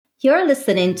You're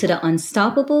listening to the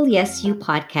Unstoppable Yes You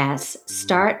podcast,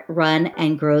 Start, Run,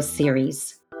 and Grow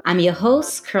series. I'm your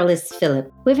host, Curlis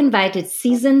Phillip. We've invited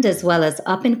seasoned as well as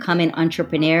up and coming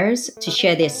entrepreneurs to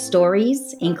share their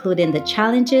stories, including the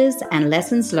challenges and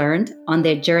lessons learned on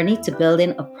their journey to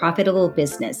building a profitable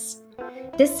business.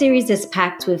 This series is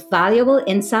packed with valuable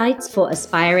insights for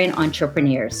aspiring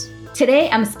entrepreneurs.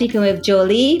 Today, I'm speaking with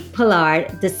Jolie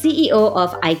Pollard, the CEO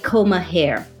of Icoma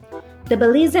Hair. The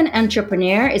Belizean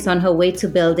entrepreneur is on her way to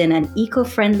building an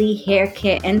eco-friendly hair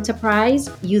care enterprise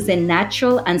using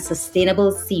natural and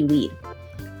sustainable seaweed.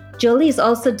 Jolie is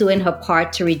also doing her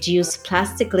part to reduce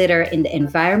plastic litter in the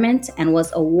environment and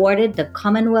was awarded the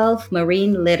Commonwealth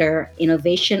Marine Litter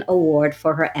Innovation Award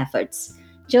for her efforts.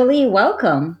 Jolie,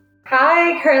 welcome.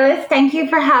 Hi, Curlis. Thank you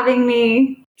for having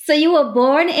me. So you were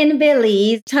born in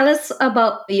Belize. Tell us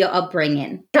about your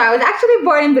upbringing. So I was actually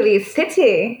born in Belize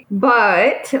City,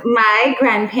 but my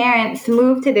grandparents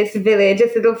moved to this village,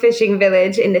 this little fishing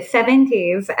village in the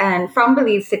 70s and from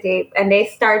Belize City. And they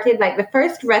started like the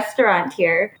first restaurant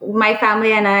here. My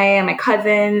family and I and my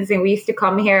cousins, and we used to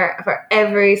come here for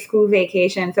every school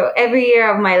vacation. So every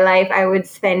year of my life, I would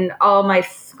spend all my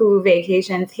school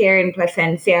vacations here in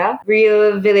Placencia.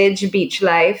 Real village beach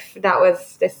life. That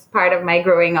was this part of my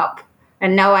growing up.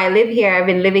 And now I live here. I've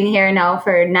been living here now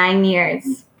for 9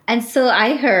 years. And so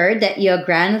I heard that your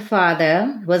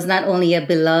grandfather was not only a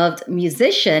beloved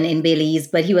musician in Belize,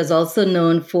 but he was also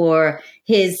known for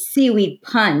his seaweed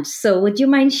punch. So would you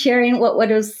mind sharing what were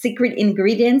those secret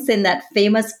ingredients in that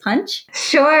famous punch?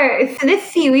 Sure. So this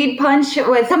seaweed punch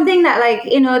was something that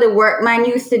the workman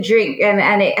used to drink,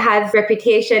 and it has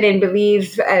reputation in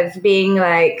Belize as being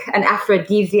like an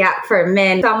aphrodisiac for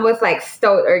men. Some was like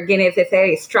stout or Guinness, it's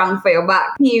very strong for your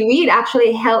back. Seaweed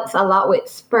actually helps a lot with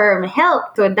sperm health.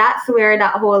 So that's where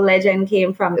that whole legend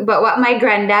came from. But what my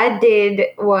granddad did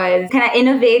was kind of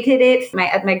innovated it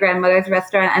at my grandmother's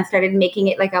restaurant and started making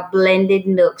it like a blended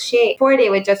milkshake. Before they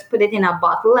would just put it in a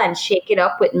bottle and shake it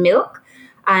up with milk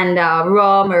and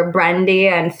rum or brandy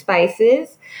and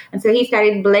spices. And so he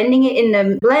started blending it in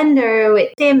the blender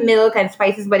with same milk and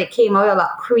spices, but it came out a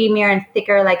lot creamier and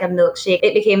thicker like a milkshake.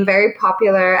 It became very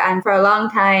popular, and for a long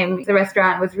time, the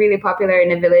restaurant was really popular in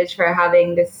the village for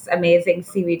having this amazing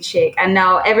seaweed shake. And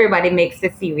now everybody makes the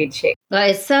seaweed shake. Well,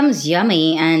 it sounds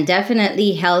yummy and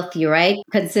definitely healthy, right?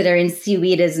 Considering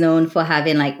seaweed is known for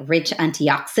having like rich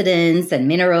antioxidants and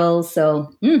minerals.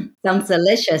 So, sounds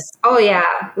delicious. Oh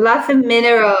yeah, lots of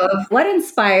minerals. What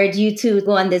inspired you to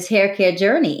go on this hair care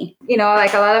journey?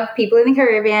 Like a lot of people in the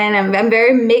Caribbean, I'm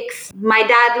very mixed. My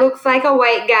dad looks like a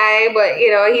white guy, but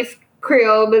he's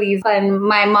Creole Belize. And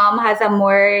my mom has a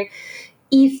more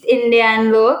East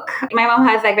Indian look. My mom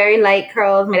has like very light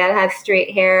curls. My dad has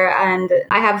straight hair. And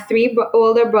I have three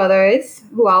older brothers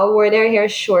who all wore their hair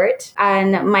short.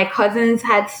 And my cousins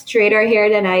had straighter hair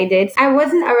than I did. I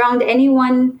wasn't around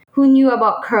anyone who knew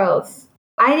about curls.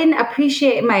 I didn't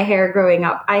appreciate my hair growing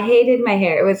up. I hated my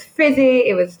hair. It was frizzy.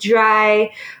 It was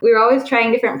dry. We were always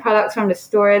trying different products from the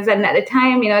stores. And at the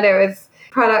time, there was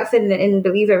products in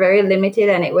Belize are very limited,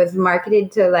 and it was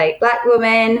marketed to like Black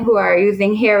women who are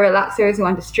using hair relaxers who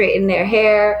want to straighten their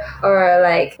hair, or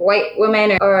like white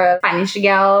women or a Spanish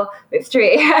gal with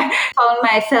straight hair. I found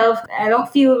myself, I don't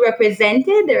feel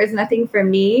represented. There is nothing for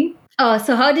me. Oh,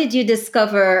 so how did you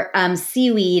discover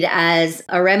seaweed as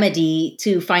a remedy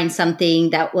to find something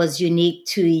that was unique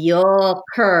to your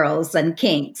curls and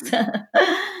kinks?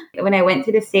 When I went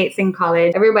to the States in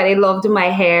college, everybody loved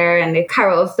my hair, and the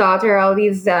Carol's Daughter, all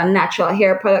these natural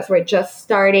hair products were just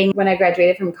starting. When I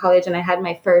graduated from college and I had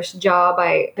my first job,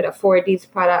 I could afford these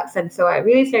products. And so I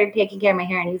really started taking care of my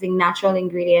hair and using natural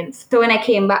ingredients. So when I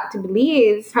came back to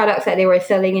Belize, products that they were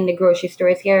selling in the grocery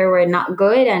stores here were not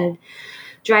good and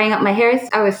drying up my hair.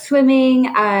 I was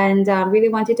swimming and really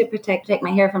wanted to protect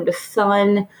my hair from the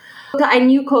sun. I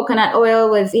knew coconut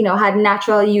oil had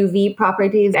natural UV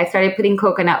properties. I started putting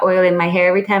coconut oil in my hair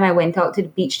every time I went out to the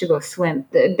beach to go swim.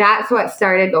 That's what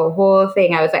started the whole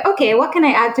thing. I was like, okay, what can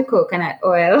I add to coconut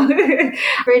oil?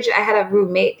 I had a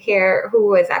roommate here who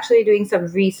was actually doing some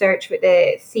research with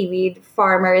the seaweed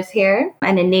farmers here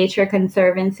and the Nature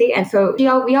Conservancy. And so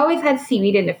we always had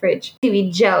seaweed in the fridge,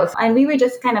 seaweed gels. And we were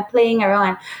just kind of playing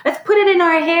around. Let's put it in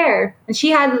our hair. And she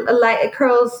had light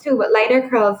curls too, but lighter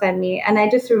curls than me. And I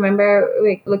just remember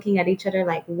remember looking at each other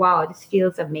like, wow, this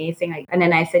feels amazing. Like, and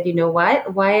then I said, you know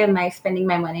what? Why am I spending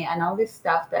my money on all this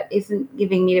stuff that isn't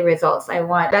giving me the results I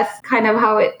want? That's kind of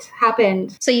how it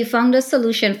happened. So you found a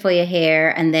solution for your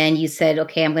hair and then you said,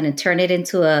 okay, I'm going to turn it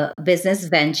into a business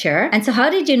venture. And so how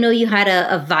did you know you had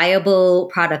a viable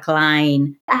product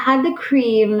line? I had the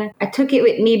cream. I took it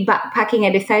with me backpacking.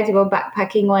 I decided to go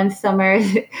backpacking one summer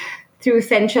through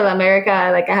Central America.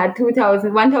 Like I had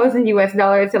 $1,000 US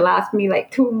dollars to last me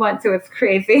like 2 months. It was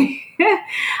crazy.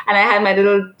 And I had my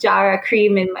little jar of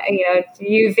cream in my,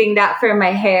 using that for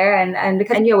my hair. And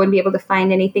because I knew I wouldn't be able to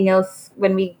find anything else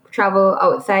when we travel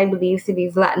outside Belize to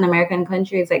these Latin American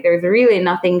countries, like there was really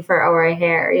nothing for our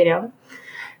hair.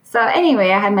 So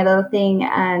anyway, I had my little thing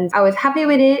and I was happy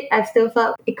with it. I still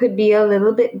felt it could be a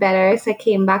little bit better. So I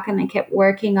came back and I kept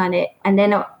working on it. And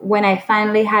then when I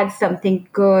finally had something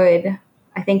good,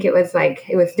 I think it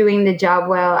was doing the job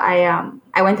well.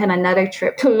 I went on another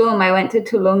trip. Tulum. I went to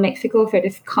Tulum, Mexico for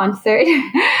this concert.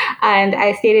 And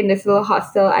I stayed in this little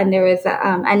hostel and there was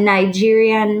a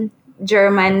Nigerian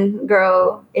German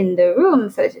girl in the room.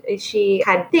 So she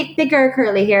had thicker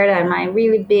curly hair than mine,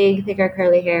 really big, thicker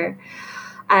curly hair.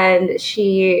 And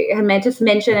she had just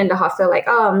mentioned in the hostel, like,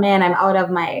 oh man, I'm out of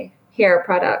my hair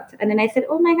product. And then I said,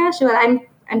 oh my gosh, well,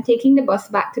 I'm taking the bus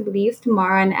back to Belize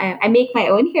tomorrow and I make my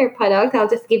own hair product. I'll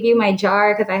just give you my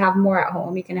jar because I have more at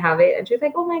home. You can have it. And she was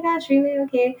like, oh my gosh, really?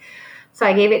 Okay. So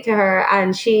I gave it to her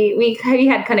and we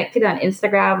had connected on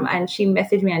Instagram and she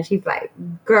messaged me and she's like,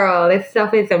 girl, this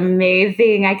stuff is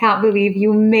amazing. I can't believe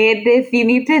you made this. You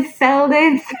need to sell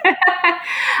this.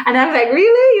 And I was like,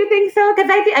 really? You think so?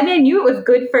 Because I knew it was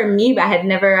good for me, but I had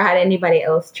never had anybody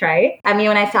else try it. I mean,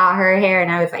 when I saw her hair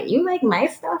and I was like, you like my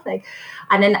stuff?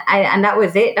 And then and that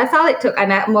was it. That's all it took.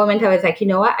 And that moment I was like, you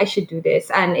know what? I should do this.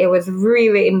 And it was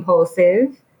really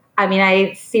impulsive. I mean,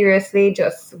 I seriously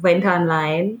just went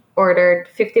online, ordered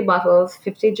 50 bottles,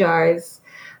 50 jars,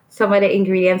 some of the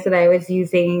ingredients that I was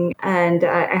using, and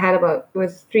I had it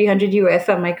was 300 US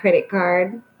on my credit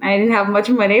card. I didn't have much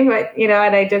money, but, and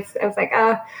I was like,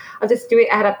 I'll just do it.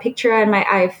 I had a picture on my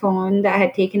iPhone that I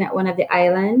had taken at one of the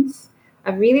islands,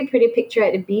 a really pretty picture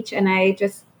at the beach, and I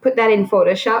just put that in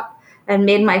Photoshop and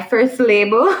made my first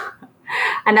label,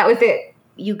 and that was it.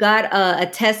 You got a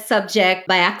test subject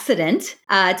by accident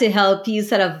to help you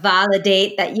sort of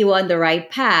validate that you were on the right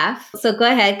path. So go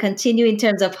ahead, continue in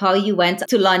terms of how you went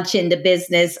to launching the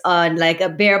business on like a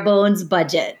bare bones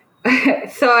budget.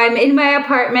 So I'm in my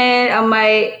apartment on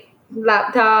my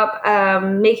laptop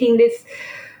making this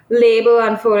label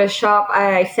on Photoshop.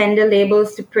 I send the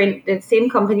labels to print the same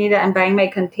company that I'm buying my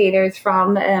containers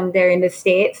from. They're in the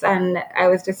States. And I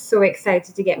was just so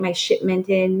excited to get my shipment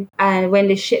in. And when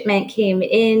the shipment came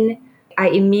in, I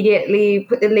immediately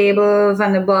put the labels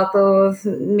on the bottles,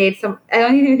 made some, I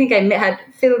don't even think I had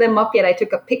filled them up yet. I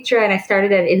took a picture and I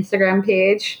started an Instagram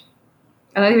page.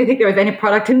 I don't even think there was any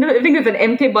product in there. I think it was an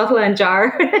empty bottle and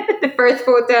jar. The first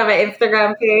photo of my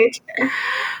Instagram page.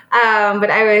 But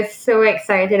I was so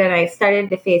excited and I started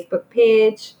the Facebook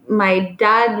page. My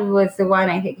dad was the one,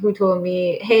 I think, who told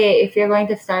me, hey, if you're going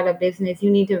to start a business, you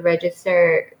need to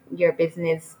register your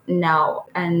business now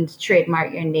and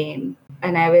trademark your name.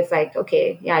 And I was like,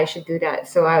 okay, yeah, I should do that.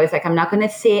 So I was like, I'm not going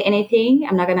to say anything.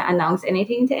 I'm not going to announce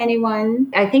anything to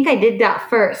anyone. I think I did that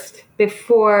first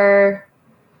before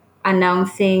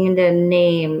announcing the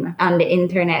name on the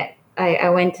internet. I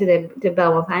went to the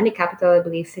Belmopan, the capital of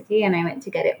Belize City, and I went to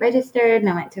get it registered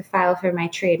and I went to file for my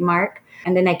trademark.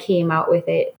 And then I came out with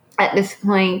it. At this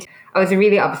point, I was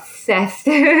really obsessed,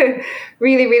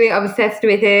 really, really obsessed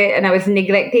with it. And I was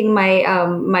neglecting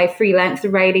my freelance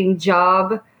writing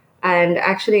job. And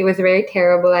actually, it was very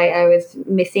terrible. I was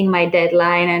missing my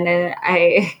deadline. And then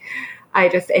I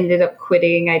just ended up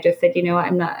quitting. I just said, you know what,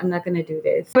 I'm not going to do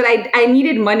this. But I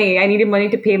needed money. I needed money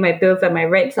to pay my bills and my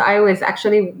rent. So I was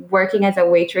actually working as a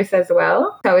waitress as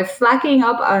well. So I was slacking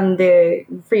up on the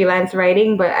freelance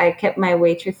writing, but I kept my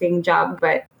waitressing job.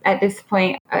 But at this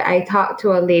point, I talked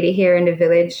to a lady here in the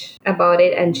village about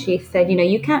it. And she said,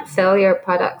 you can't sell your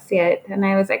products yet. And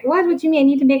I was like, what do you mean? I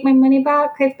need to make my money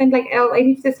back? I spent I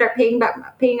need to start paying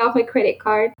off my credit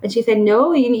card. And she said,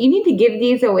 no, you need to give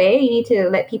these away. You need to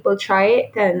let people try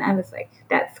it. And I was like,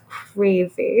 that's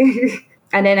crazy.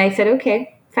 And then I said,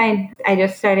 okay, fine. I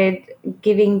just started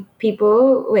giving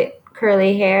people with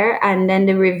curly hair. And then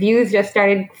the reviews just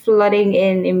started flooding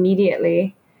in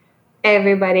immediately.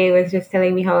 Everybody was just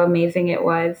telling me how amazing it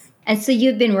was. And so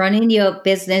you've been running your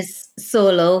business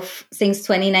solo since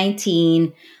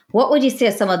 2019. What would you say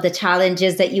are some of the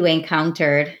challenges that you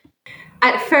encountered?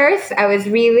 At first, I was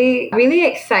really, really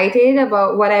excited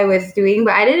about what I was doing,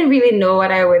 but I didn't really know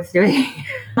what I was doing.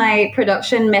 My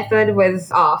production method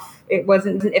was off. It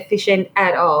wasn't efficient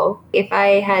at all. If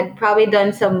I had probably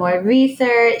done some more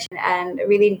research and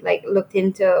really like looked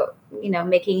into,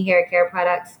 making hair care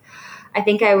products, I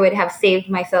think I would have saved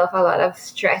myself a lot of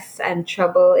stress and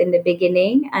trouble in the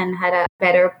beginning and had a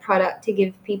better product to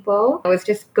give people. I was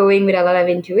just going with a lot of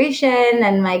intuition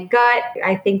and my gut.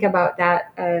 I think about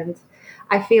that and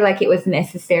I feel like it was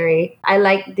necessary. I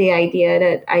like the idea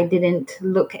that I didn't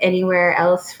look anywhere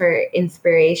else for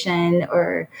inspiration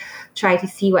or try to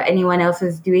see what anyone else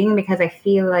was doing because I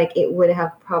feel like it would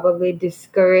have probably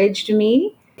discouraged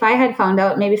me. If I had found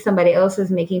out maybe somebody else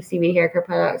was making seaweed hair care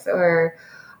products or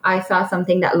I saw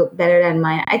something that looked better than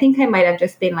mine, I think I might have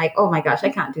just been like, oh my gosh, I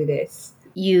can't do this.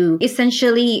 You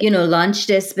essentially, launched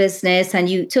this business and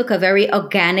you took a very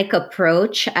organic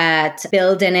approach at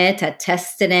building it, at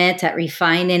testing it, at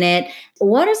refining it.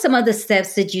 What are some of the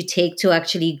steps that you take to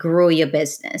actually grow your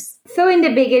business? So in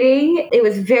the beginning, it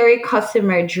was very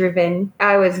customer driven.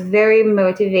 I was very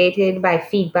motivated by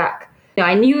feedback.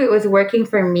 I knew it was working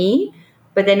for me,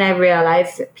 but then I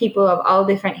realized people of all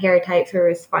different hair types were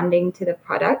responding to the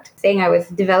product, saying I was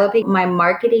developing my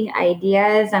marketing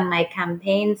ideas and my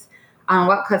campaigns on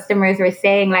what customers were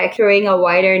saying, like throwing a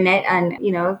wider net and,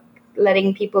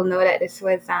 letting people know that this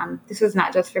was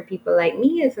not just for people like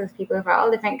me. This was people for all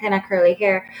different kind of curly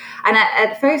hair. And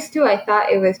at first too, I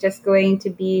thought it was just going to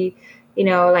be,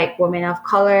 like women of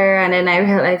color. And then I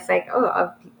realized like,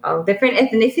 all different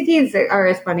ethnicities are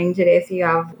responding to this. You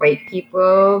have white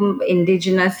people,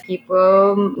 indigenous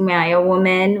people, Maya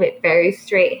women with very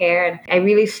straight hair. And I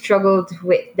really struggled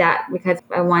with that because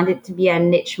I wanted to be a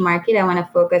niche market. I want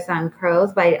to focus on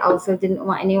curls, but I also didn't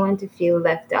want anyone to feel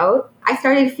left out. I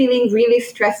started feeling really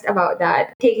stressed about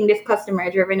that, taking this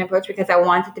customer-driven approach because I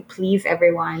wanted to please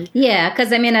everyone. Yeah,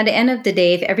 because at the end of the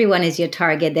day, if everyone is your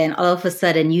target, then all of a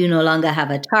sudden you no longer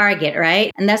have a target,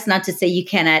 right? And that's not to say you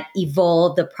cannot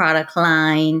evolve the product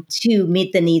line to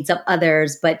meet the needs of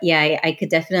others. But yeah, I could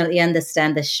definitely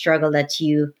understand the struggle that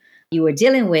you were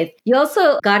dealing with. You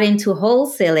also got into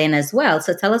wholesaling as well.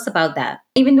 So tell us about that.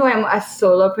 Even though I'm a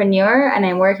solopreneur and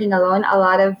I'm working alone, a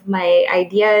lot of my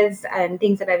ideas and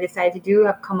things that I've decided to do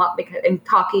have come up because I'm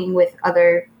talking with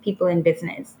other people in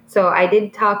business. So I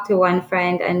did talk to one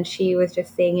friend and she was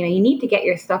just saying, you need to get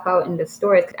your stuff out in the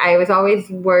stores. I was always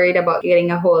worried about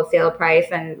getting a wholesale price.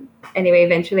 And anyway,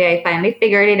 eventually I finally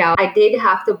figured it out. I did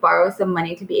have to borrow some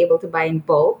money to be able to buy in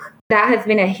bulk. That has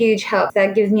been a huge help.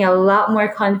 That gives me a lot more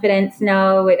confidence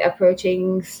now with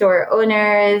approaching store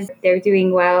owners. They're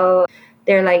doing well.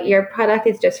 They're like, your product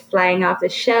is just flying off the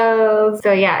shelves.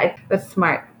 So yeah, it was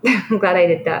smart. I'm glad I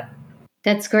did that.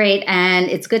 That's great. And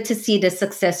it's good to see the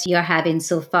success you're having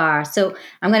so far. So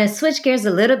I'm going to switch gears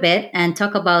a little bit and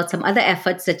talk about some other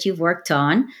efforts that you've worked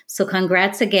on. So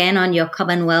congrats again on your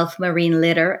Commonwealth Marine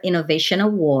Litter Innovation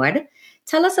Award.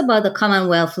 Tell us about the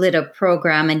Commonwealth Litter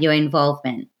program and your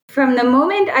involvement. From the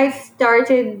moment I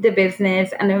started the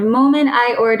business and the moment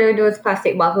I ordered those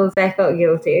plastic bottles, I felt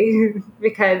guilty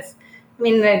because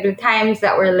the times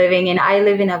that we're living in, I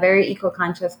live in a very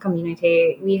eco-conscious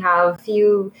community. We have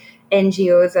few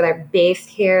NGOs that are based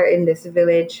here in this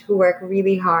village who work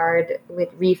really hard with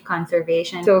reef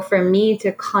conservation. So for me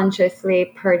to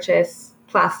consciously purchase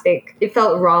plastic, it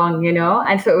felt wrong,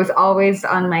 And so it was always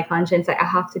on my conscience, like I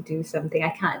have to do something. I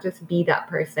can't just be that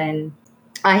person.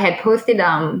 I had posted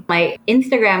my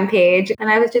Instagram page and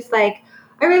I was just like,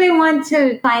 I really want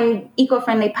to find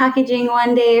eco-friendly packaging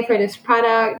one day for this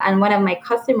product. And one of my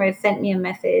customers sent me a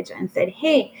message and said,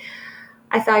 hey,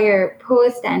 I saw your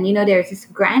post and, there's this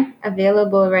grant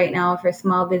available right now for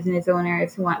small business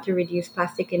owners who want to reduce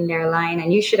plastic in their line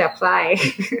and you should apply.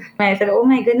 And I said, oh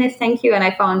my goodness, thank you. And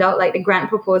I found out like the grant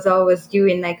proposal was due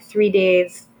in like 3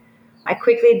 days. I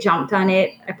quickly jumped on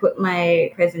it. I put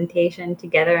my presentation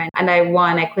together and I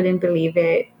won. I couldn't believe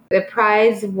it. The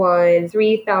prize was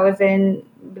 3,000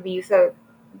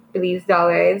 Belize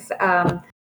dollars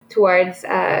towards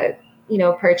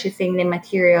purchasing the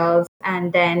materials,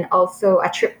 and then also a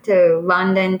trip to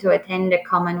London to attend the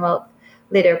Commonwealth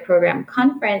Litter Program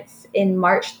Conference in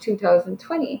March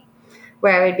 2020,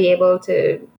 where I would be able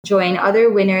to join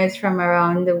other winners from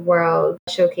around the world,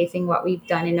 showcasing what we've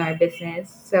done in our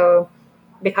business. So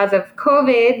because of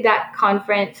COVID, that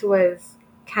conference was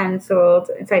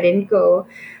canceled, so I didn't go.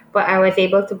 But I was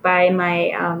able to buy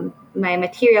my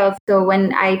materials. So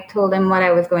when I told them what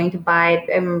I was going to buy,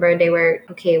 I remember they were,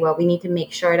 okay, well, we need to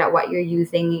make sure that what you're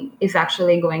using is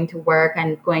actually going to work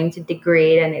and going to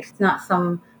degrade and it's not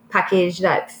some package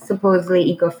that's supposedly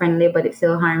eco-friendly, but it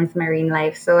still harms marine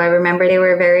life. So I remember they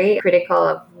were very critical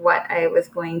of what I was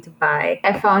going to buy.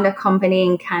 I found a company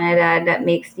in Canada that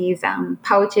makes these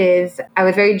pouches. I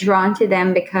was very drawn to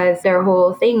them because their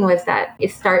whole thing was that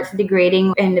it starts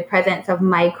degrading in the presence of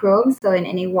microbes. So in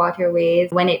any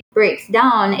waterways, when it breaks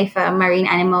down, if a marine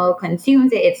animal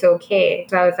consumes it, it's okay.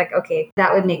 So I was like, okay,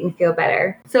 that would make me feel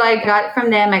better. So I got it from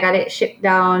them. I got it shipped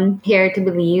down here to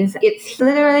Belize. It's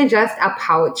literally just a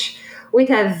pouch with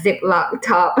a Ziploc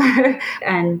top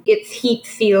and it's heat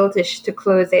sealed to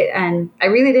close it. And I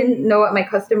really didn't know what my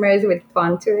customers would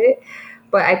respond to it,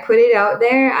 but I put it out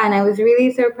there and I was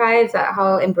really surprised at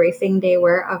how embracing they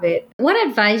were of it. What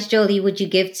advice, Jolie, would you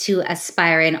give to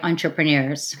aspiring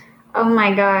entrepreneurs? Oh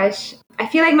my gosh. I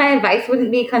feel like my advice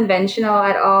wouldn't be conventional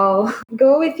at all.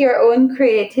 Go with your own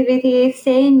creativity,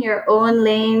 stay in your own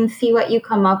lane, see what you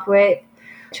come up with.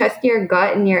 Trust your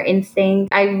gut and your instinct.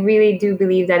 I really do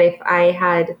believe that if I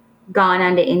had gone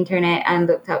on the internet and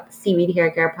looked up seaweed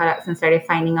hair care products and started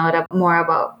finding out more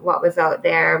about what was out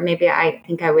there, maybe I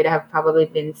think I would have probably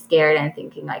been scared and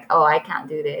thinking like, oh, I can't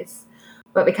do this.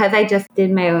 But because I just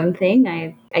did my own thing,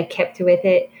 I kept with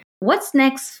it. What's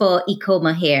next for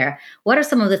Ecoma Hair? What are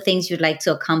some of the things you'd like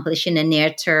to accomplish in the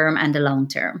near term and the long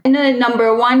term? And the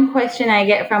number one question I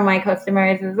get from my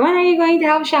customers is, when are you going to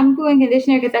have shampoo and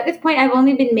conditioner? Because at this point, I've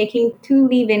only been making 2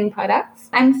 leave-in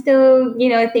products. I'm still,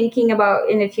 thinking about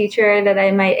in the future that I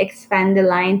might expand the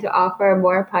line to offer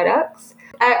more products.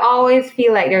 I always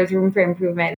feel like there's room for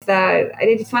improvement. So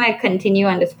I just want to continue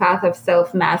on this path of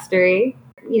self-mastery.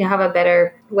 Have a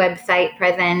better website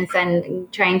presence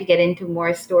and trying to get into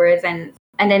more stores and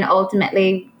then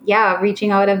ultimately,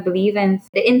 reaching out of Belize. And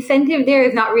the incentive there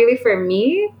is not really for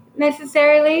me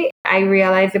necessarily. I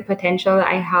realize the potential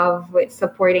I have with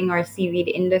supporting our seaweed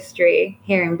industry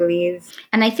here in Belize.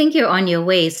 And I think you're on your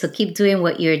way, so keep doing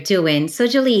what you're doing. So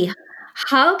Jolie,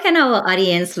 how can our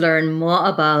audience learn more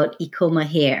about Ecoma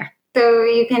Hair? So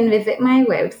you can visit my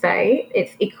website.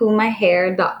 It's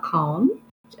ecomahair.com.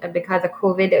 Because of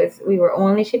COVID, we were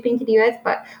only shipping to the US,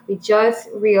 but we just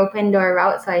reopened our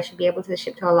route, so I should be able to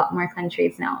ship to a lot more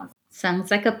countries now. Sounds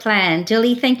like a plan.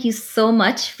 Jolie, thank you so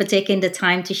much for taking the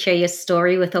time to share your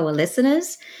story with our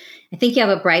listeners. I think you have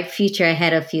a bright future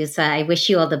ahead of you, so I wish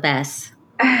you all the best.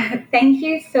 Thank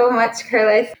you so much,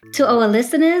 Carlos. To our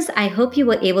listeners, I hope you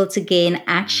were able to gain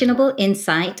actionable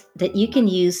insight that you can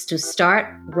use to start,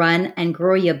 run, and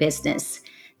grow your business.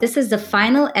 This is the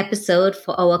final episode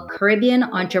for our Caribbean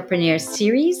Entrepreneur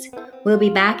Series. We'll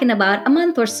be back in about a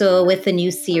month or so with a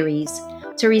new series.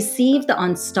 To receive the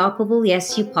Unstoppable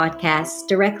Yes You podcast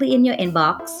directly in your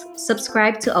inbox,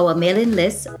 subscribe to our mailing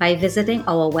list by visiting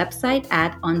our website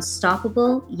at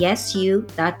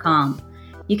unstoppableyesyou.com.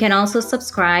 You can also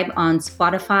subscribe on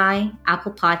Spotify,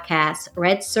 Apple Podcasts,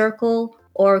 Red Circle,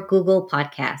 or Google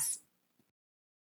Podcasts.